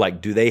receiver. Like,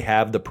 do they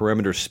have the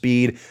perimeter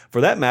speed? For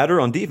that matter,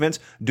 on defense,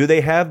 do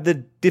they have the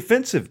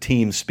defensive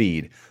team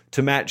speed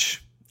to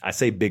match, I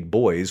say big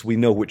boys, we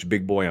know which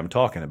big boy I'm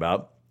talking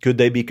about. Could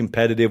they be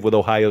competitive with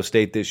Ohio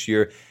State this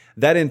year?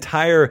 That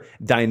entire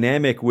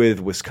dynamic with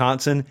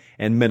Wisconsin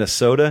and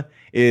Minnesota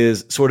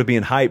is sort of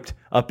being hyped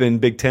up in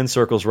Big Ten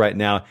circles right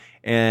now.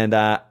 And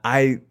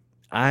I'm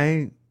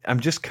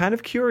just kind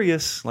of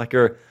curious, like,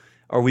 are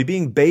we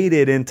being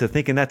baited into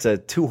thinking that's a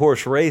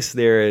two-horse race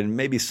there and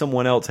maybe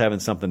someone else having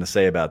something to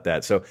say about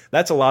that? So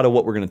that's a lot of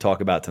what we're going to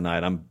talk about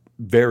tonight. I'm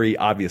very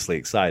obviously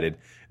excited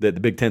that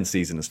the Big Ten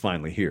season is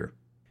finally here.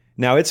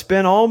 Now, it's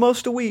been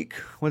almost a week.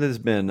 What has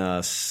it been?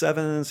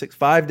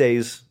 5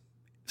 days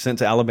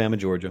since Alabama,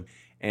 Georgia.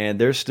 And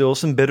there's still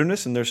some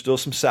bitterness and there's still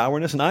some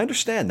sourness. And I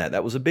understand that.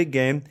 That was a big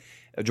game.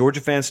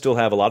 Georgia fans still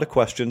have a lot of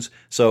questions.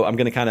 So I'm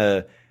going to kind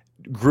of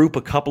group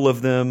a couple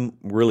of them,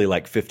 really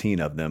like 15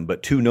 of them,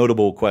 but two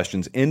notable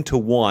questions into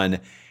one.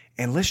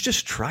 And let's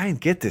just try and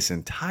get this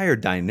entire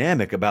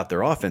dynamic about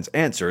their offense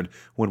answered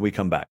when we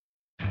come back.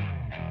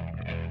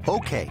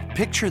 Okay,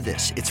 picture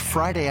this. It's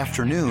Friday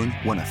afternoon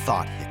when a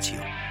thought hits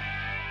you.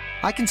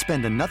 I can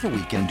spend another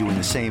weekend doing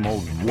the same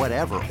old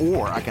whatever,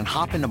 or I can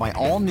hop into my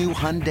all-new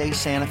Hyundai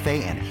Santa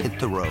Fe and hit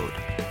the road.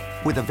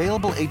 With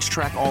available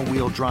H-Track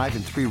all-wheel drive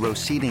and 3-row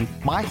seating,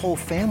 my whole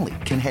family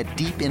can head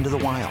deep into the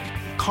wild.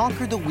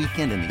 Conquer the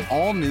weekend in the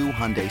all-new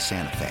Hyundai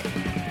Santa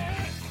Fe.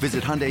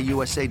 Visit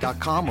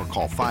HyundaiUSA.com or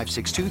call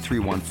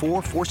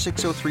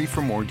 562-314-4603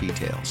 for more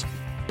details.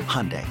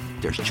 Hyundai,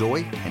 there's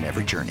joy in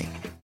every journey.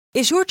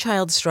 Is your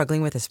child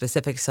struggling with a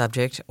specific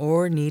subject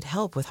or need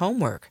help with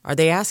homework? Are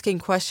they asking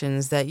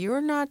questions that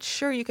you're not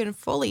sure you can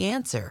fully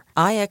answer?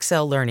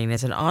 IXL Learning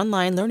is an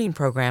online learning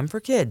program for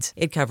kids.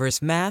 It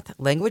covers math,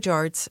 language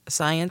arts,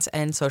 science,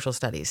 and social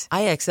studies.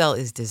 IXL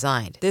is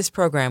designed. This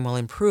program will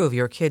improve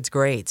your kids'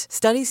 grades.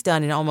 Studies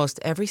done in almost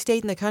every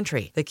state in the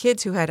country. The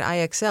kids who had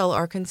IXL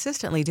are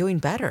consistently doing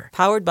better.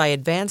 Powered by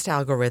advanced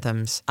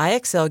algorithms,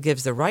 IXL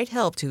gives the right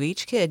help to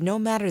each kid no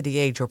matter the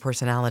age or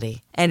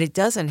personality. And it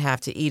doesn't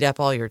have to eat up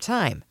all your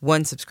time.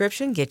 One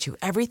subscription gets you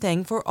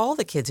everything for all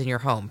the kids in your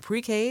home,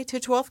 pre-K to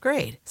 12th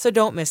grade. So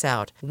don't miss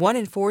out. 1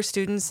 in 4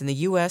 students in the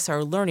U.S.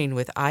 are learning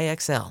with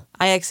IXL.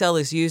 IXL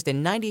is used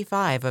in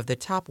 95 of the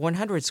top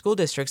 100 school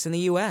districts in the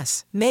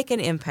U.S. Make an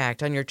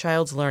impact on your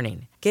child's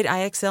learning. Get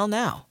IXL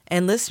now.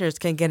 And listeners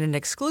can get an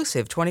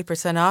exclusive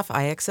 20% off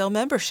IXL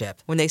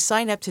membership when they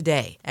sign up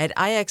today at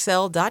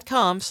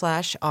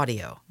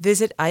IXL.com/audio.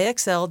 Visit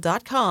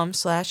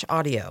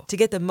IXL.com/audio to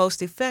get the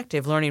most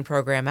effective learning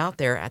program out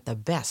there at the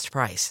best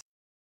price.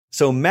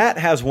 So Matt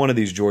has one of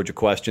these Georgia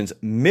questions.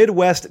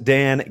 Midwest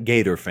Dan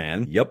Gator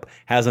fan,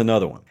 has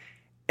another one.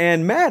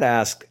 And Matt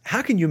asked,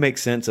 how can you make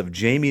sense of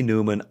Jamie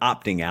Newman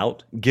opting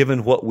out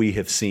given what we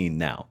have seen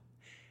now?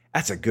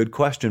 That's a good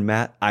question,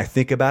 Matt. I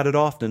think about it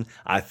often.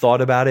 I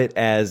thought about it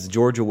as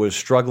Georgia was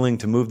struggling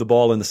to move the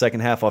ball in the second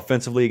half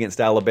offensively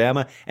against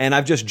Alabama, and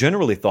I've just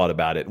generally thought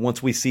about it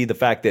once we see the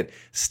fact that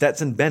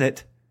Stetson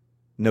Bennett,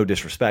 no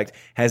disrespect,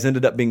 has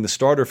ended up being the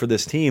starter for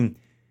this team.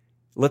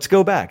 Let's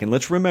go back and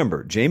let's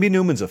remember, Jamie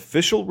Newman's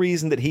official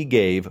reason that he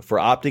gave for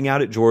opting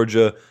out at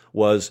Georgia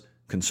was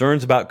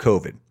concerns about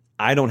COVID.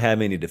 I don't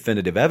have any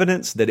definitive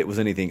evidence that it was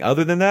anything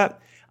other than that.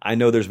 I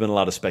know there's been a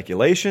lot of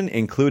speculation,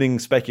 including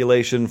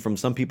speculation from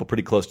some people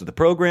pretty close to the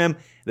program,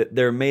 that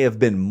there may have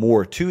been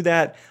more to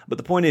that. But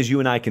the point is, you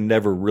and I can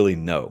never really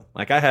know.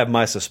 Like, I have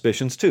my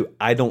suspicions too.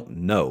 I don't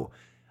know.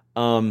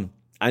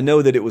 I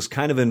know that it was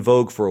kind of in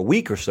vogue for a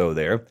week or so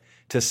there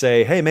to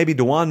say, hey, maybe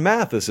D'Wan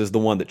Mathis is the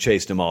one that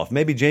chased him off.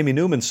 Maybe Jamie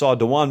Newman saw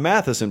D'Wan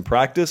Mathis in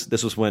practice.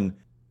 This was when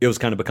it was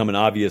kind of becoming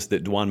obvious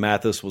that D'Wan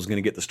Mathis was going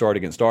to get the start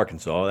against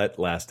Arkansas. That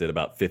lasted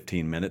about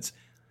 15 minutes.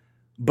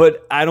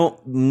 But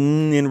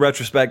in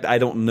retrospect, I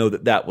don't know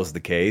that that was the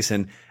case.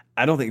 And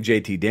I don't think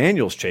JT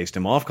Daniels chased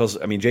him off because,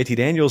 JT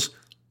Daniels,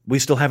 we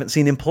still haven't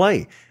seen him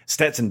play.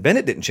 Stetson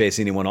Bennett didn't chase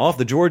anyone off.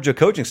 The Georgia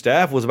coaching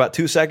staff was about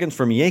 2 seconds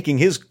from yanking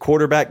his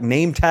quarterback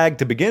name tag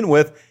to begin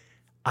with.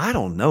 I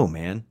don't know,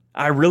 man.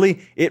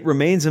 It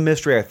remains a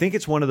mystery. I think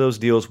it's one of those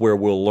deals where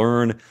we'll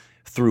learn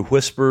through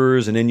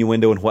whispers and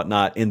innuendo and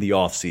whatnot in the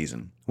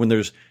offseason. When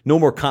there's no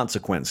more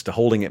consequence to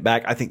holding it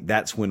back, I think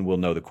that's when we'll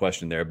know the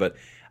question there. But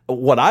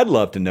what I'd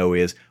love to know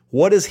is,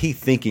 what is he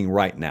thinking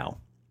right now?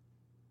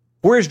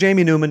 Where's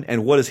Jamie Newman,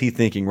 and what is he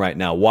thinking right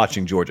now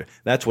watching Georgia?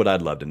 That's what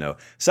I'd love to know.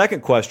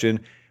 Second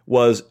question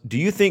was, do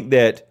you think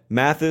that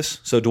Mathis,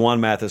 so D'Wan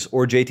Mathis,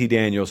 or JT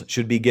Daniels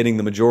should be getting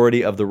the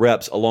majority of the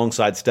reps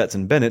alongside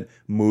Stetson Bennett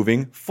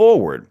moving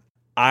forward?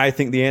 I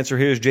think the answer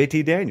here is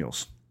JT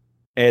Daniels.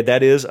 And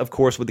that is, of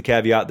course, with the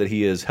caveat that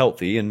he is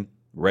healthy and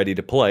ready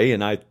to play,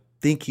 and I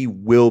think he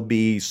will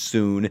be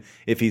soon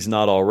if he's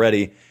not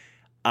already.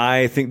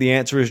 I think the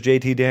answer is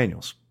JT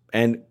Daniels.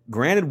 And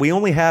granted, we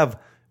only have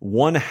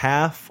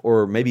 1/2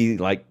 or maybe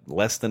like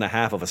less than a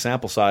half of a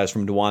sample size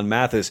from D'Wan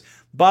Mathis.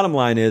 Bottom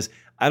line is,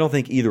 I don't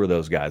think either of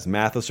those guys,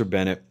 Mathis or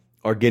Bennett,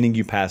 are getting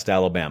you past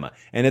Alabama.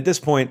 And at this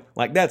point,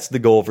 that's the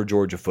goal for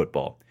Georgia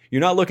football.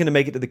 You're not looking to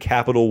make it to the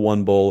Capital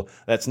One Bowl.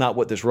 That's not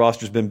what this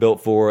roster's been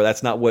built for.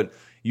 That's not what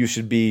you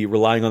should be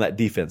relying on that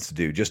defense to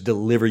do. Just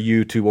deliver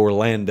you to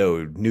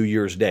Orlando New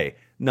Year's Day.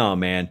 No,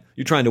 man.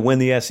 You're trying to win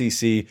the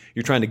SEC.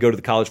 You're trying to go to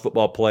the college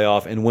football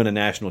playoff and win a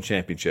national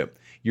championship.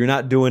 You're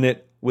not doing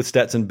it with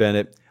Stetson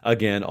Bennett.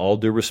 Again, all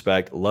due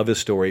respect, love his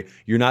story.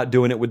 You're not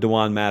doing it with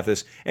D'Wan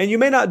Mathis. And you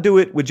may not do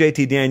it with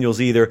JT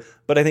Daniels either,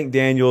 but I think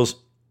Daniels,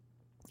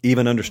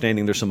 even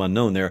understanding there's some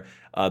unknown there,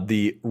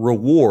 the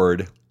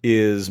reward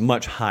is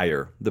much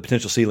higher. The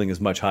potential ceiling is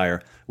much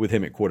higher with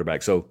him at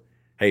quarterback. So,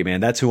 hey,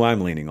 man, that's who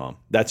I'm leaning on.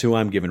 That's who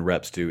I'm giving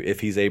reps to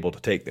if he's able to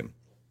take them.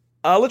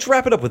 Let's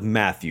wrap it up with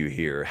Matthew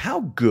here.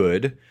 How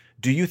good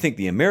do you think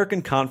the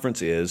American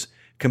Conference is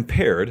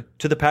compared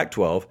to the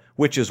Pac-12,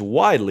 which is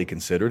widely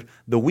considered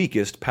the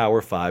weakest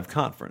Power 5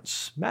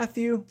 conference?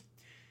 Matthew,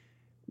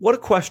 what a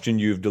question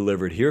you've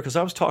delivered here, because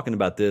I was talking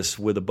about this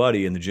with a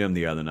buddy in the gym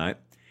the other night,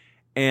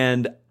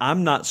 and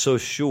I'm not so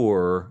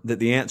sure that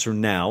the answer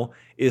now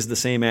is the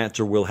same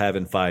answer we'll have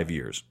in 5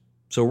 years.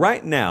 So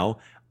right now,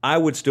 I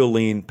would still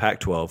lean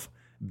Pac-12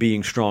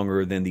 being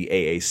stronger than the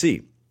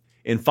AAC.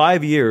 In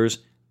 5 years,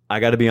 I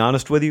got to be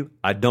honest with you,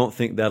 I don't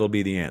think that'll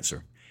be the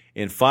answer.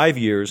 In 5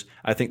 years,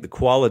 I think the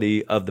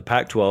quality of the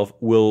Pac-12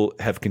 will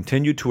have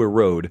continued to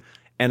erode,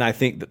 and I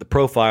think that the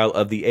profile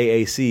of the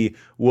AAC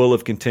will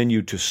have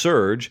continued to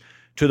surge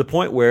to the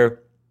point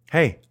where,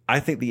 hey, I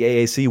think the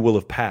AAC will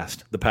have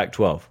passed the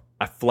Pac-12.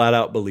 I flat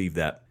out believe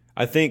that.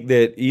 I think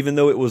that even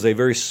though it was a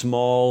very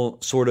small,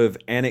 sort of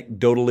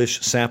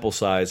anecdotal-ish sample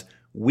size,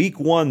 week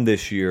 1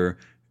 this year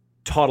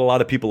taught a lot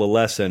of people a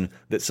lesson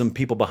that some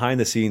people behind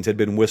the scenes had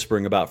been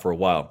whispering about for a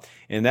while.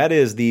 And that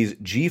is these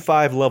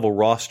G5 level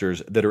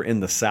rosters that are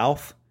in the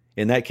South.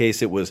 In that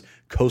case, it was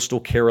Coastal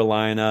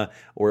Carolina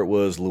or it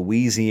was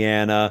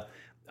Louisiana.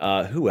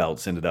 Who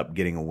else ended up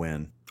getting a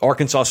win?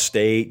 Arkansas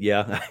State.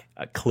 Yeah,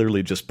 I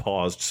clearly just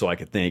paused so I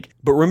could think.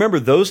 But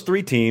remember, those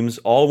 3 teams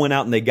all went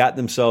out and they got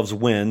themselves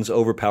wins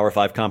over Power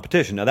 5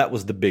 competition. Now, that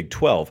was the Big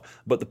 12.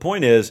 But the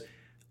point is,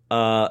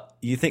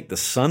 you think the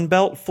Sun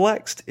Belt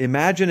flexed?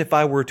 Imagine if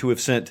I were to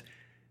have sent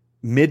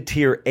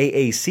mid-tier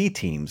AAC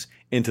teams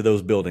into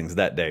those buildings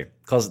that day,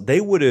 because they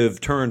would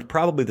have turned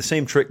probably the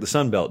same trick the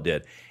Sun Belt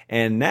did.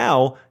 And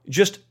now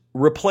just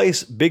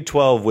replace Big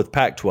 12 with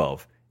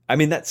Pac-12.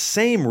 That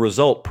same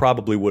result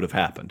probably would have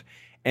happened.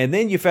 And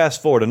then you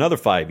fast forward another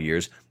 5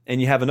 years,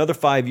 and you have another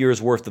 5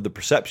 years worth of the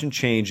perception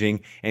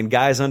changing and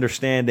guys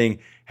understanding,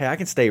 hey, I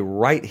can stay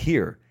right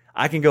here.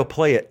 I can go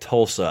play at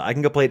Tulsa. I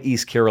can go play at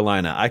East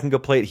Carolina. I can go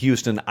play at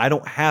Houston. I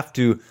don't have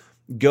to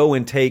go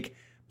and take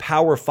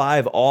Power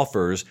 5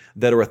 offers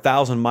that are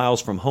 1,000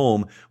 miles from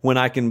home when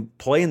I can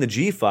play in the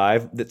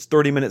G5 that's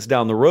 30 minutes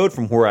down the road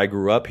from where I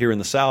grew up here in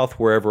the South,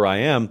 wherever I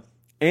am.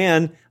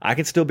 And I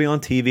can still be on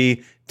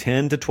TV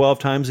 10 to 12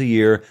 times a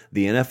year.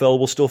 The NFL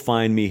will still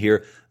find me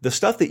here. The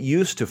stuff that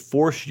used to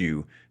force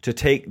you to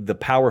take the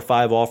Power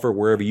 5 offer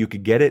wherever you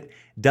could get it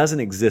doesn't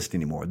exist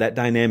anymore. That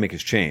dynamic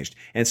has changed.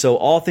 And so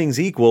all things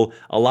equal,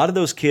 a lot of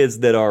those kids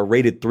that are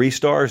rated 3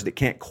 stars that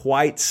can't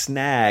quite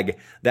snag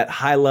that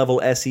high-level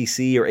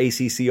SEC or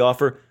ACC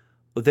offer,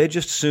 they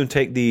just as soon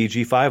take the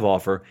G5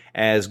 offer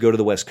as go to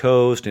the West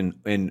Coast and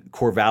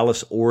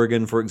Corvallis,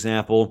 Oregon, for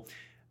example.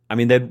 I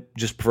mean, they'd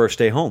just prefer to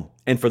stay home.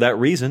 And for that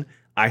reason,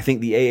 I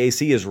think the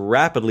AAC is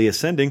rapidly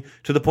ascending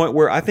to the point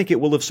where I think it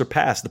will have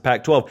surpassed the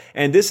Pac-12.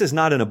 And this is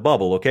not in a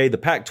bubble, okay? The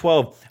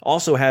Pac-12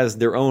 also has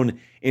their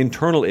own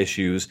internal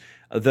issues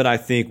that I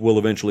think will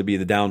eventually be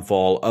the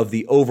downfall of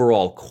the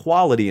overall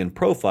quality and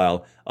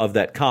profile of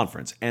that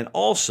conference. And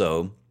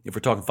also, if we're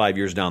talking 5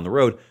 years down the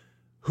road,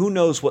 who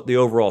knows what the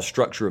overall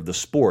structure of the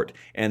sport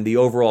and the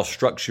overall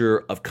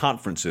structure of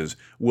conferences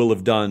will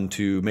have done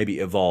to maybe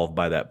evolve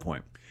by that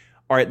point.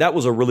 All right, that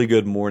was a really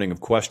good morning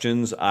of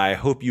questions. I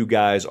hope you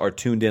guys are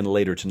tuned in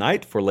later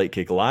tonight for Late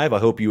Kick Live. I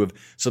hope you have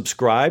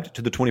subscribed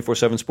to the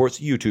 24/7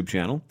 Sports YouTube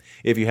channel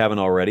if you haven't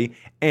already.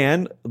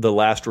 And the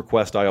last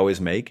request I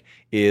always make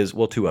is,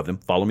 well, 2 of them.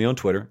 Follow me on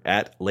Twitter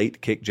at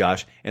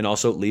LateKickJosh, and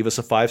also leave us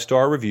a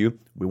 5-star review.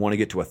 We want to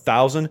get to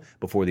 1,000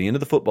 before the end of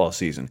the football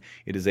season.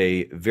 It is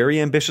a very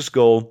ambitious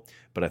goal,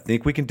 but I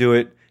think we can do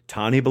it.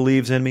 Tani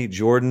believes in me,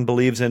 Jordan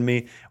believes in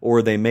me,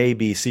 or they may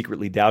be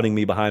secretly doubting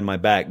me behind my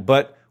back.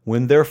 But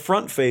when they're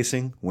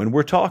front-facing, when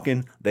we're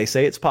talking, they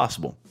say it's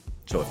possible.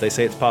 So if they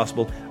say it's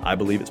possible, I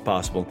believe it's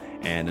possible.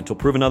 And until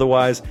proven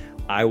otherwise,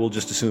 I will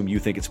just assume you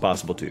think it's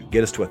possible too.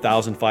 Get us to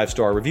 1,000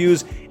 5-star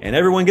reviews, and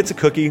everyone gets a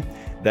cookie.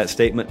 That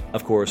statement,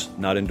 of course,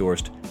 not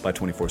endorsed by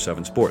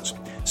 24/7 Sports.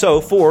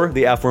 So for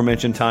the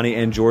aforementioned Tani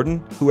and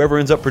Jordan, whoever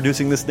ends up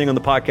producing this thing on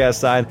the podcast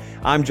side,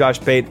 I'm Josh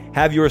Pate.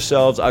 Have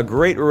yourselves a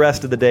great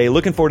rest of the day.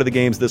 Looking forward to the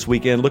games this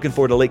weekend. Looking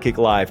forward to Late Kick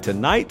Live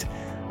tonight.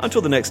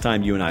 Until the next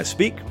time you and I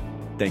speak,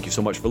 thank you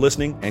so much for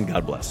listening, and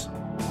God bless.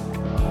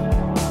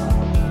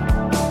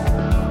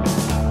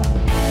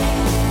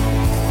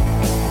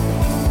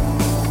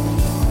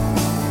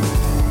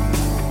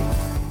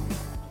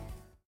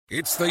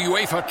 It's the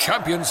UEFA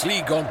Champions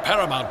League on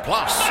Paramount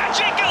Plus.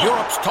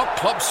 Europe's top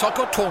club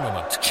soccer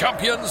tournament.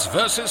 Champions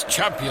versus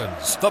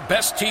champions. The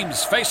best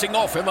teams facing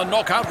off in the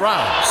knockout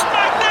rounds.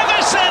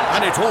 Magnificent!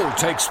 And it all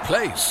takes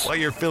place while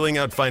you're filling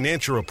out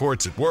financial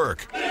reports at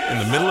work, in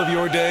the middle of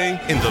your day,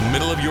 in the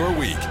middle of your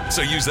week.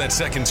 So use that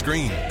second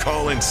screen.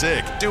 Call in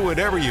sick. Do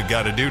whatever you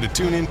got to do to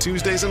tune in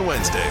Tuesdays and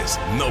Wednesdays.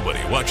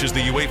 Nobody watches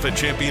the UEFA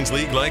Champions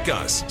League like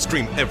us.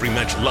 Stream every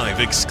match live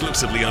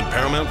exclusively on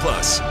Paramount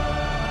Plus.